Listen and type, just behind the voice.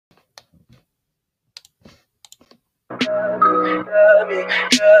Tell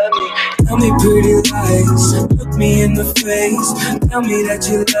me pretty lies, look me in the face. Tell me that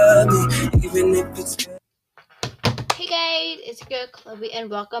you love me, even if it's. Hey guys, it's your girl Chloe and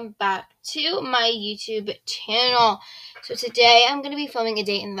welcome back to my YouTube channel. So today I'm going to be filming a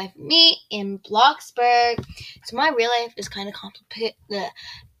day in the life of me in Bloxburg. So my real life is kind of complicated.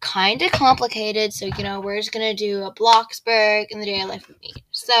 So, we're just going to do a Bloxburg in the day in the life of me.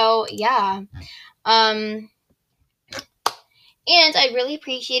 So, yeah. And I'd really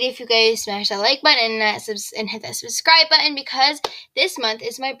appreciate it if you guys smash that like button and hit that subscribe button because this month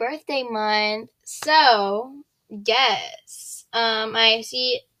is my birthday month. So, yes. I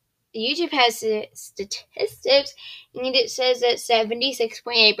see YouTube has statistics and it says that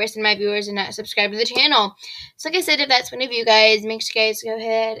 76.8% of my viewers are not subscribed to the channel. So, like I said, if that's one of you guys, make sure you guys go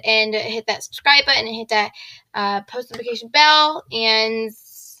ahead and hit that subscribe button and hit that post notification bell. And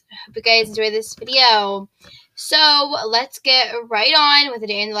I hope you guys enjoy this video. So, let's get right on with the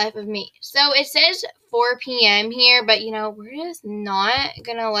day in the life of me. So, it says 4 p.m. here, but, we're just not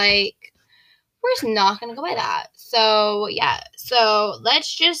gonna, go by that. So, yeah. So,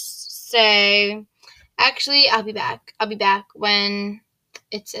 let's just say, actually, I'll be back. I'll be back when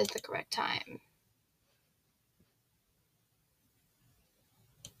it says the correct time.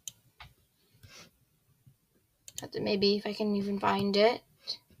 Maybe if I can even find it.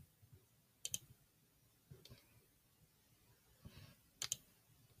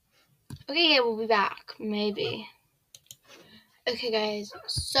 Okay, yeah, we'll be back. Maybe. Okay, guys,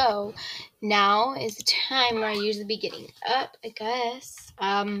 so now is the time where I usually be getting up, I guess.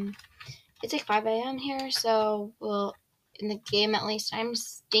 It's like 5 a.m. here, so, well, in the game at least, I'm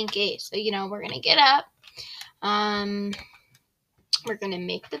stinky. So, we're gonna get up. We're gonna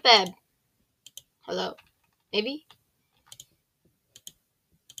make the bed. Hello? Maybe?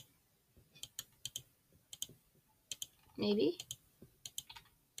 Maybe?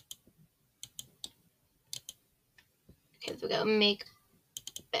 Okay, so we gotta make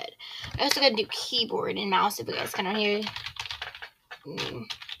bed. I also gotta do keyboard and mouse if you guys kind of hear.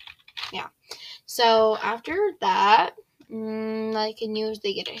 Yeah. So after that, I can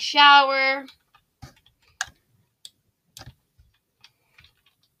usually get a shower.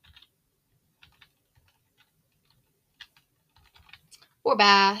 Or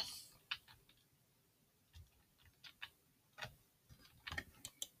bath.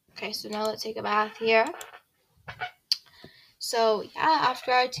 Okay, so now let's take a bath here. So, yeah,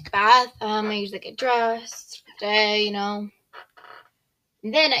 after I take a bath, I usually get dressed for the day, And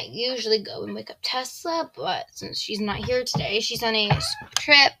then I usually go and wake up Tesla, but since she's not here today, she's on a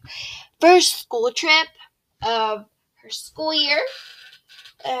first school trip of her school year.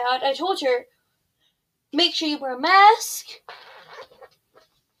 And I told her, make sure you wear a mask.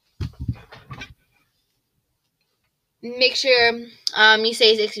 Make sure you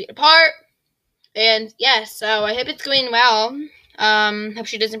stay 6 feet apart. And yeah, so I hope it's going well. Hope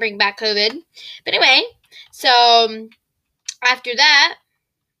she doesn't bring back COVID. But anyway, so after that,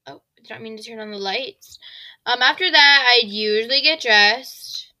 I did not mean to turn on the lights. After that, I'd usually get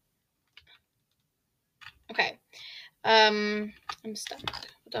dressed. Okay. I'm stuck.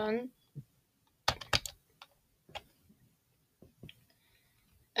 Hold on.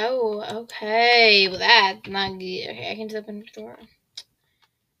 Oh, okay. Well, that's not good. Okay, I can just open the door.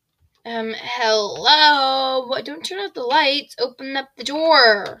 Hello? What? Don't turn off the lights. Open up the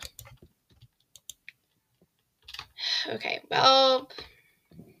door. Okay, well.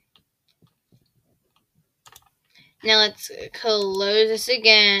 Now let's close this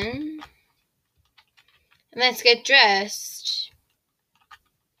again. And let's get dressed.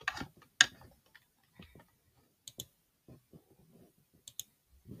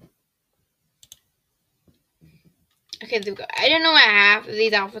 Okay, there we go. I don't know what half of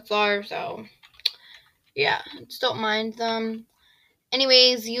these outfits are, so yeah, just don't mind them.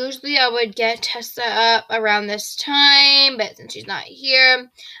 Anyways, usually I would get Tessa up around this time, but since she's not here,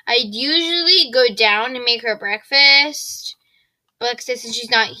 I'd usually go down and make her breakfast. But like I said, since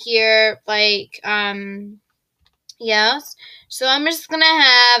she's not here, yes. So I'm just gonna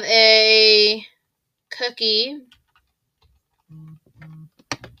have a cookie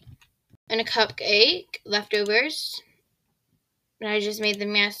and a cupcake, leftovers. And I just made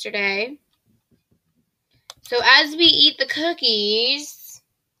them yesterday. So as we eat the cookies,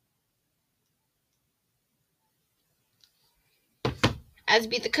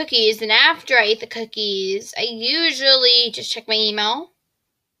 and after I eat the cookies, I usually just check my email,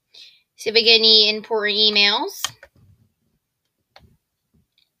 see if I get any important emails.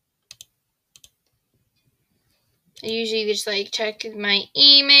 I usually just check my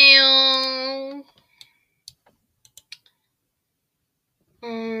email.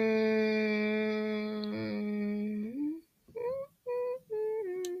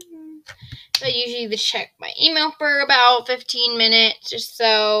 to check my email for about 15 minutes or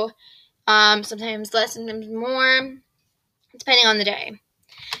so. Sometimes less, sometimes more, depending on the day.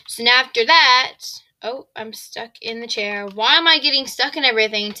 So now after that, oh, I'm stuck in the chair. Why am I getting stuck in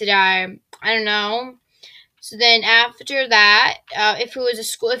everything today? I don't know. So then after that, if it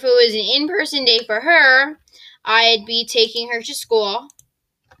was an in-person day for her, I'd be taking her to school.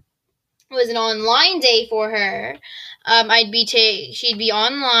 It was an online day for her. She'd be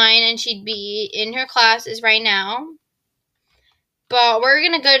online and she'd be in her classes right now. But we're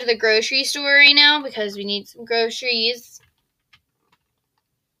gonna go to the grocery store right now because we need some groceries.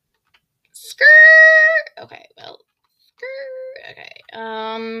 Skirt. Okay, well, skirt.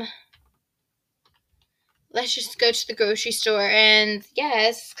 Okay. Let's just go to the grocery store, and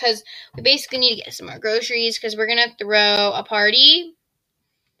yes, because we basically need to get some more groceries because we're gonna throw a party.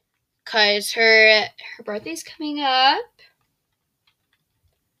 Because her birthday's coming up.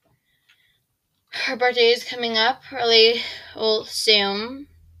 Her birthday is coming up really soon.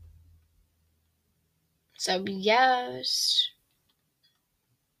 So, yes.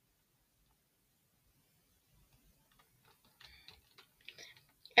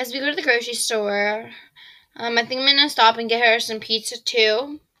 As we go to the grocery store, I think I'm going to stop and get her some pizza,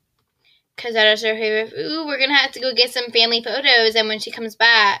 too. Because that is her favorite food. We're going to have to go get some family photos, and when she comes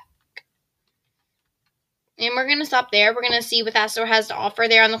back. And we're going to stop there. We're going to see what that store has to offer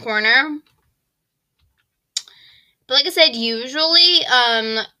there on the corner. But like I said, usually,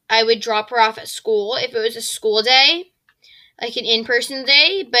 I would drop her off at school if it was a school day. Like an in-person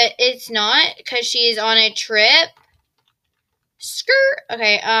day. But it's not because she's on a trip. Skirt.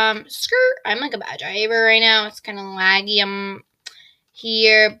 Okay, skirt. I'm like a bad driver right now. It's kind of laggy. I'm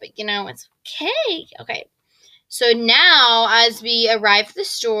here, but it's okay. Okay. So now, as we arrive at the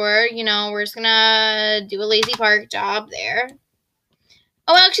store, we're just gonna do a lazy park job there.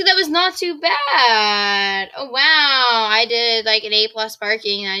 Oh, actually, that was not too bad. Oh, wow. I did like an A+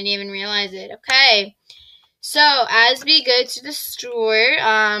 parking and I didn't even realize it. Okay. So, as we go to the store,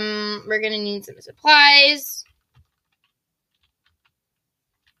 we're gonna need some supplies.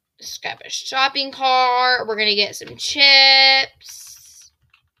 Just grab a shopping cart. We're gonna get some chips.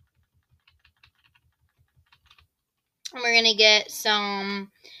 And we're gonna get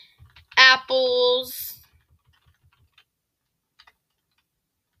some apples.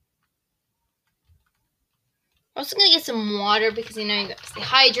 We're also gonna get some water because you gotta stay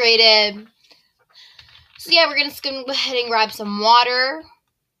hydrated. So yeah, we're gonna go ahead and grab some water.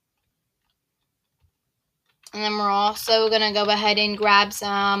 And then we're also gonna go ahead and grab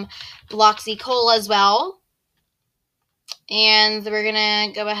some Bloxy Cola as well. And we're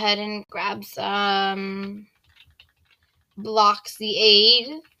gonna go ahead and grab some Bloxy Aid.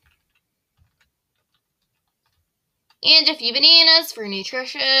 And a few bananas for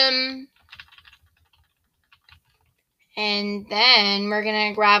nutrition. And then we're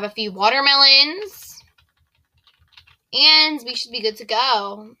gonna grab a few watermelons. And we should be good to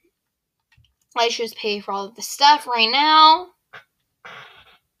go. I should just pay for all of the stuff right now.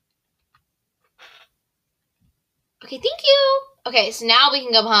 Okay, thank you. Okay, so now we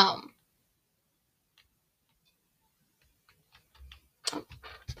can go home.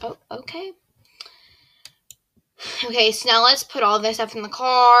 Oh, okay. Okay, so now let's put all this stuff in the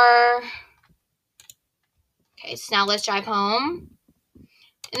car. Okay, so now let's drive home.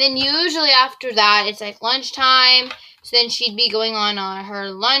 And then usually after that, it's like lunchtime. So then she'd be going on her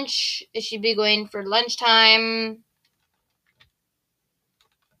lunch. She'd be going for lunchtime.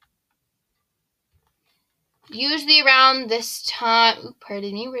 Usually around this time,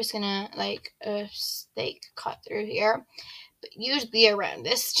 pardon me, we're just gonna like a steak cut through here. But usually around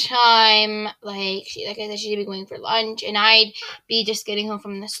this time, like I said, she'd be going for lunch, and I'd be just getting home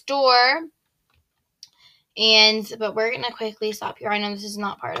from the store. But we're gonna quickly stop here. I know this is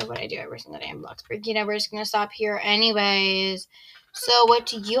not part of what I do every single day in Bloxburg. We're just gonna stop here anyways. So what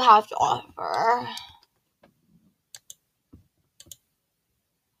do you have to offer?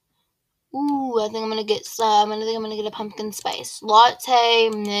 Ooh, I think I'm gonna get a pumpkin spice latte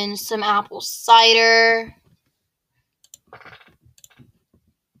and then some apple cider.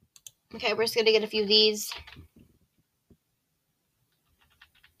 Okay, we're just gonna get a few of these.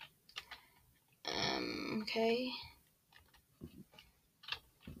 Okay.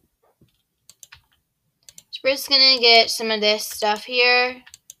 So we're just gonna get some of this stuff here.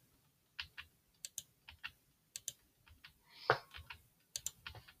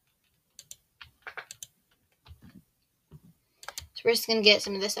 So we're just gonna get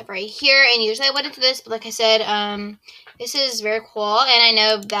some of this stuff right here. And usually I wouldn't do this, but like I said, this is very cool. And I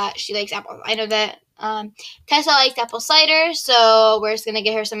know that she likes apples. I know that Tessa likes apple cider, so we're just going to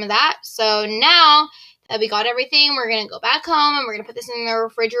get her some of that. So now that we got everything, we're going to go back home and we're going to put this in the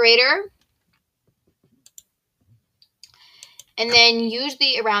refrigerator. And then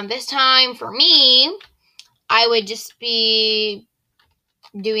usually around this time for me, I would just be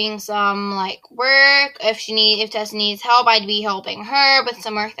doing some like work. If Tessa needs help, I'd be helping her with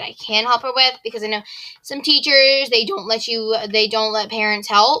some work that I can help her with, because I know some teachers, they don't let parents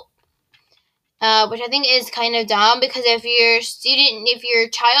help, which I think is kind of dumb, because if your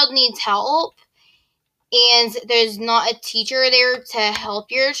child needs help and there's not a teacher there to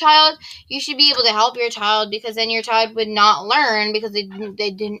help your child, you should be able to help your child, because then your child would not learn because they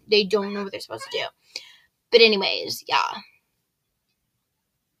don't know what they're supposed to do. But anyways, yeah.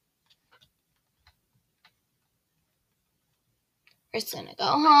 We're just gonna go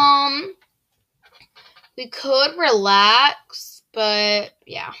home. We could relax, but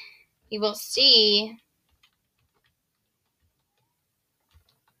yeah, we will see.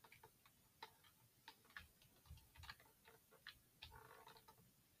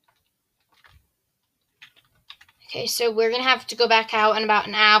 Okay, so we're gonna have to go back out in about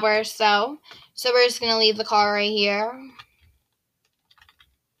an hour or so. So we're just gonna leave the car right here.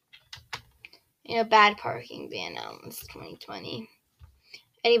 You know, bad parking ban now. It's 2020.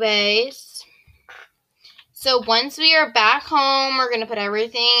 Anyways, so once we are back home, we're gonna put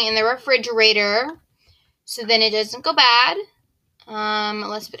everything in the refrigerator so then it doesn't go bad.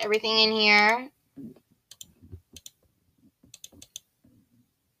 Let's put everything in here.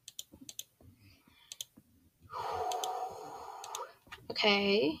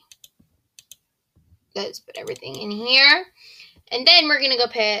 Okay. Let's put everything in here. And then we're going to go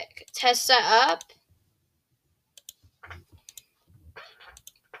pick Tessa up.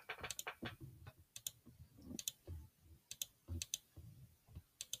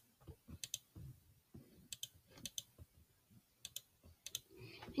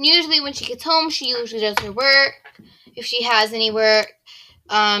 And usually when she gets home, she usually does her work. If she has any work,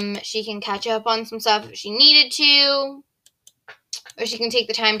 she can catch up on some stuff if she needed to. Or she can take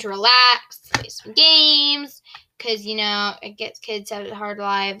the time to relax, play some games. Because, you know, it gets kids have hard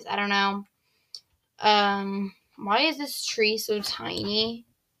lives. I don't know. Why is this tree so tiny?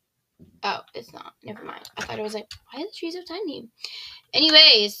 Oh, it's not. Never mind. I thought it was like, why is the tree so tiny?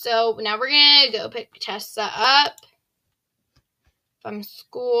 Anyways, so now we're going to go pick Tessa up from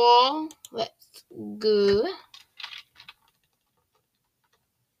school. Let's go.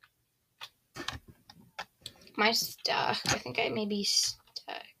 Am I stuck? I think I may be stuck.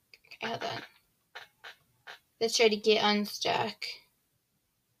 Okay, hold on. Let's try to get unstuck.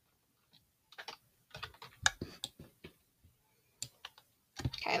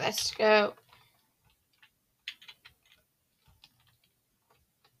 Okay, let's go.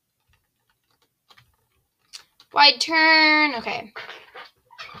 Wide turn. Okay.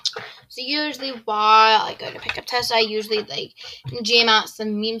 So usually while I go to pick up Tessa, I usually like jam out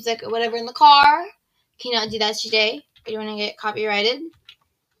some music or whatever in the car. Cannot do that today. I don't want to get copyrighted.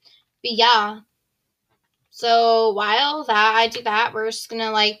 But yeah. So while I do that, we're just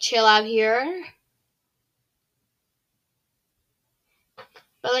gonna like chill out here.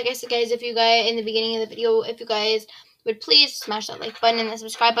 But like I said, guys, if you guys in the beginning of the video, if you guys would please smash that like button and the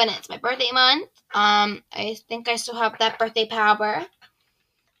subscribe button. It's my birthday month. I think I still have that birthday power.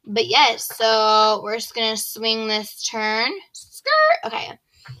 But yes, so we're just gonna swing this turn. Skirt. Okay.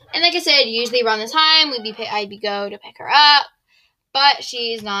 And like I said, usually around this time I'd go to pick her up, but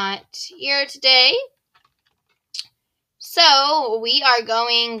she's not here today. So we are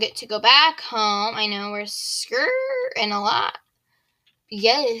going to go back home. I know we're skirting a lot.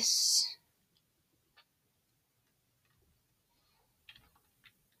 Yes.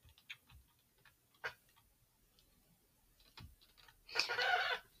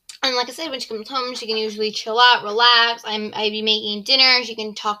 And like I said, when she comes home, she can usually chill out, relax. I'd be making dinner. She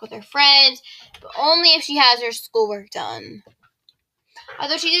can talk with her friends, but only if she has her schoolwork done.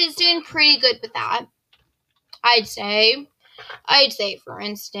 Although she is doing pretty good with that, I'd say, for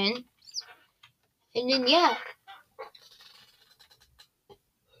instance. And then, yeah.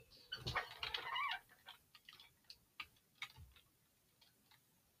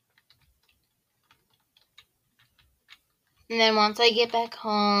 And then once I get back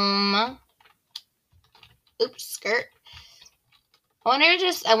home, oops, skirt. I wonder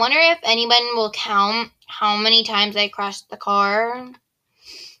if anyone will count how many times I crashed the car.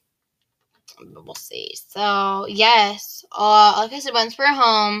 But we'll see. So, yes. Like I said, once we're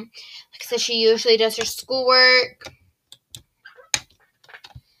home, like I said, she usually does her schoolwork.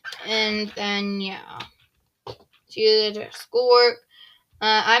 And then, yeah. She usually does her schoolwork.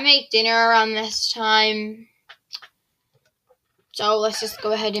 I make dinner around this time. So let's just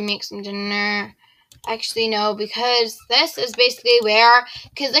go ahead and make some dinner. Actually, no, because this is basically where,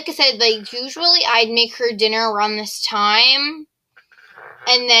 because like I said, like usually I'd make her dinner around this time.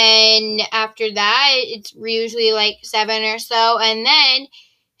 And then after that, it's usually like 7 or so. And then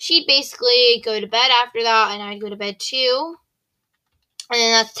she'd basically go to bed after that, and I'd go to bed too. And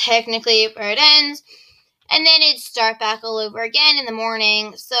then that's technically where it ends. And then it'd start back all over again in the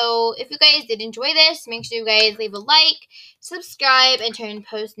morning. So if you guys did enjoy this, make sure you guys leave a like, subscribe, and turn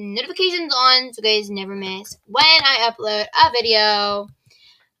post notifications on so you guys never miss when I upload a video.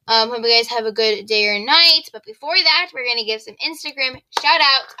 Hope you guys have a good day or night. But before that, we're going to give some Instagram shout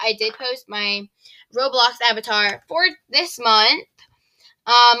outs. I did post my Roblox avatar for this month.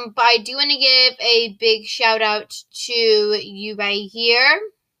 But I do want to give a big shout out to you right here.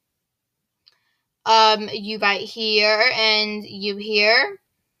 You right here and you here.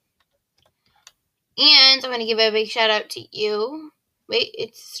 And I want to give a big shout out to you. Wait,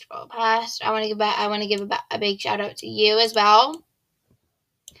 it's scroll past. I want to give a big shout out to you as well.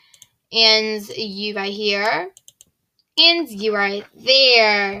 And you right here. And you right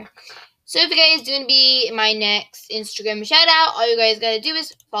there. So if you guys do want to be my next Instagram shout out, all you guys gotta do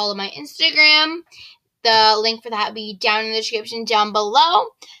is follow my Instagram. The link for that will be down in the description down below.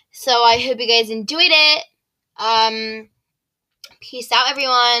 So I hope you guys enjoyed it. Peace out,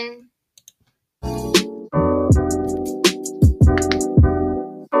 everyone.